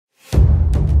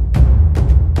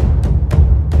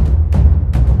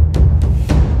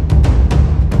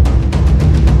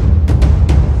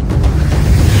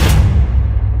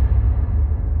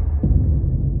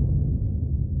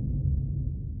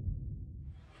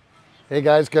Hey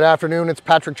guys, good afternoon. It's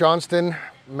Patrick Johnston,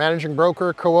 managing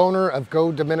broker, co-owner of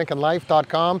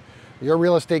GoDominicanLife.com, your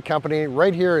real estate company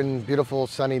right here in beautiful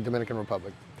sunny Dominican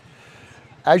Republic.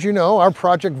 As you know, our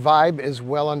project Vibe is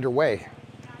well underway.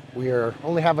 We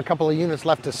only have a couple of units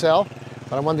left to sell,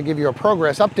 but I wanted to give you a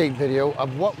progress update video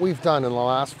of what we've done in the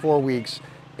last 4 weeks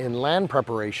in land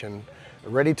preparation,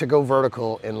 ready to go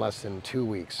vertical in less than 2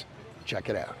 weeks. Check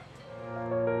it out.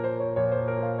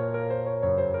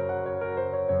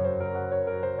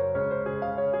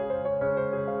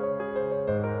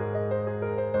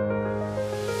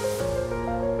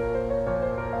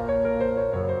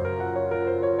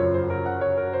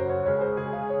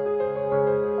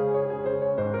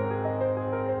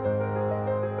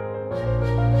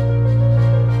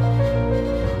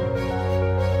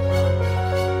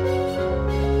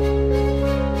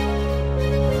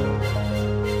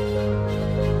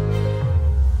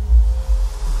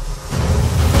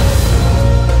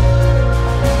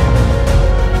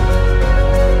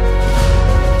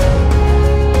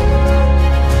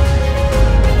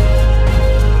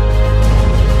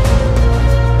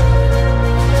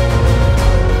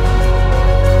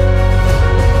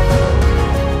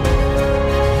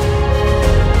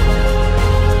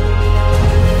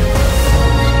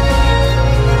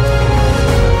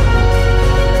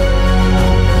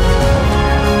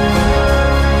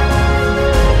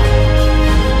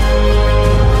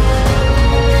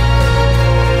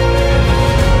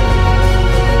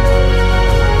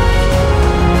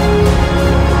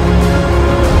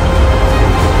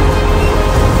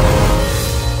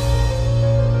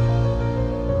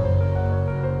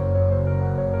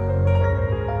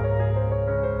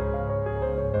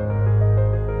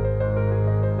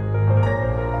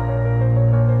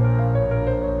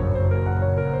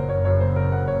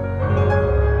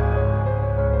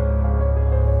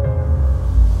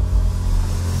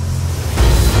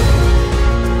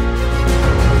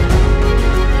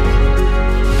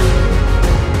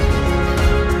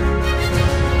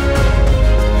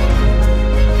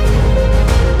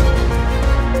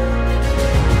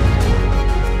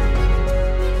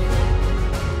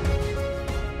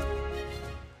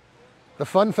 The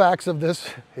fun facts of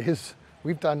this is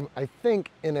we've done, I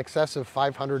think, in excess of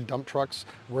 500 dump trucks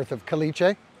worth of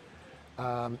caliche.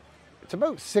 It's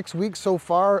about 6 weeks so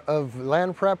far of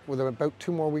land prep with about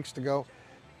 2 more weeks to go.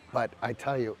 But I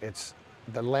tell you,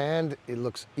 the land, it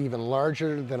looks even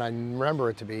larger than I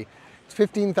remember it to be. It's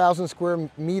 15,000 square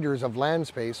meters of land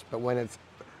space, but when it's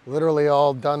literally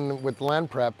all done with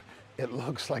land prep, it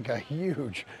looks like a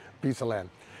huge piece of land.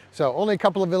 So only a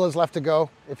couple of villas left to go.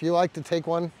 If you like to take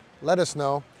one, let us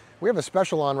know. We have a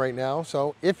special on right now,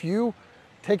 so if you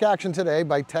take action today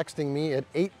by texting me at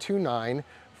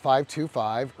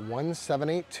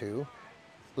 829-525-1782,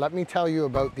 let me tell you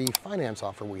about the finance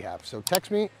offer we have. So text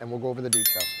me and we'll go over the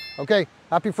details. Okay,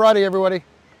 happy Friday, everybody.